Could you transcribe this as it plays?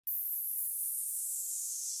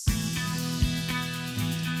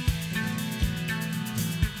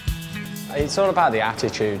It's all about the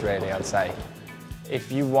attitude, really, I'd say.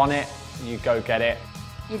 If you want it, you go get it.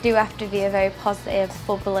 You do have to be a very positive,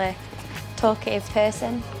 bubbly, talkative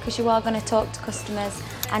person because you are going to talk to customers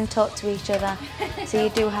and talk to each other. So you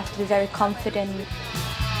do have to be very confident.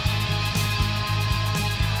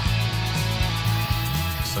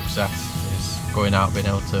 Success is going out, being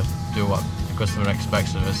able to do what the customer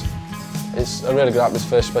expects of us. It's a really good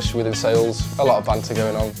atmosphere, especially within sales. A lot of banter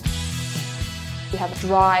going on. You have a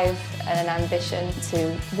drive and an ambition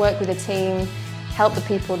to work with a team, help the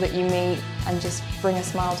people that you meet and just bring a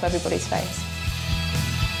smile to everybody's face.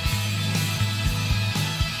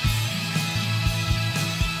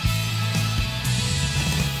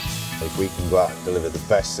 If we can go out and deliver the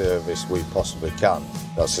best service we possibly can,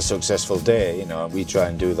 that's a successful day, you know, and we try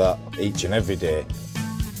and do that each and every day.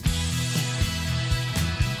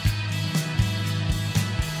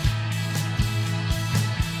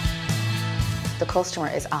 The customer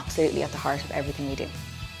is absolutely at the heart of everything we do.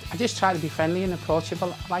 I just try to be friendly and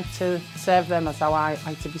approachable. I like to serve them as how I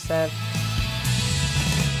like to be served.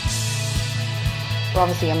 We're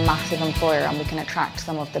obviously a massive employer and we can attract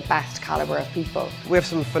some of the best calibre of people. We have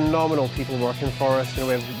some phenomenal people working for us. You know,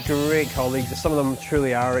 we have great colleagues. Some of them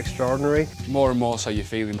truly are extraordinary. More and more so you're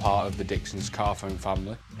feeling part of the Dixons Carphone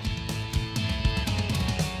family.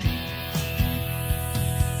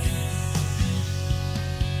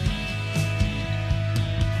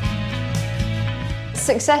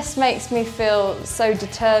 Success makes me feel so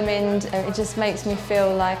determined. It just makes me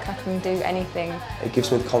feel like I can do anything. It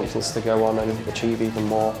gives me the confidence to go on and achieve even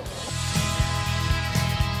more.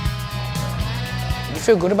 You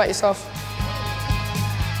feel good about yourself?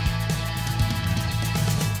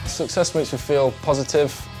 Success makes me feel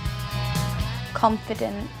positive.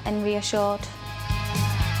 Confident and reassured.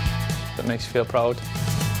 That makes you feel proud.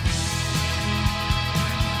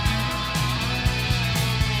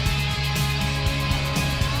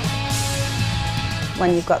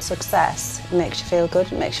 When you've got success, it makes you feel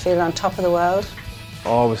good, it makes you feel on top of the world.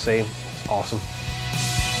 Always say, it's awesome.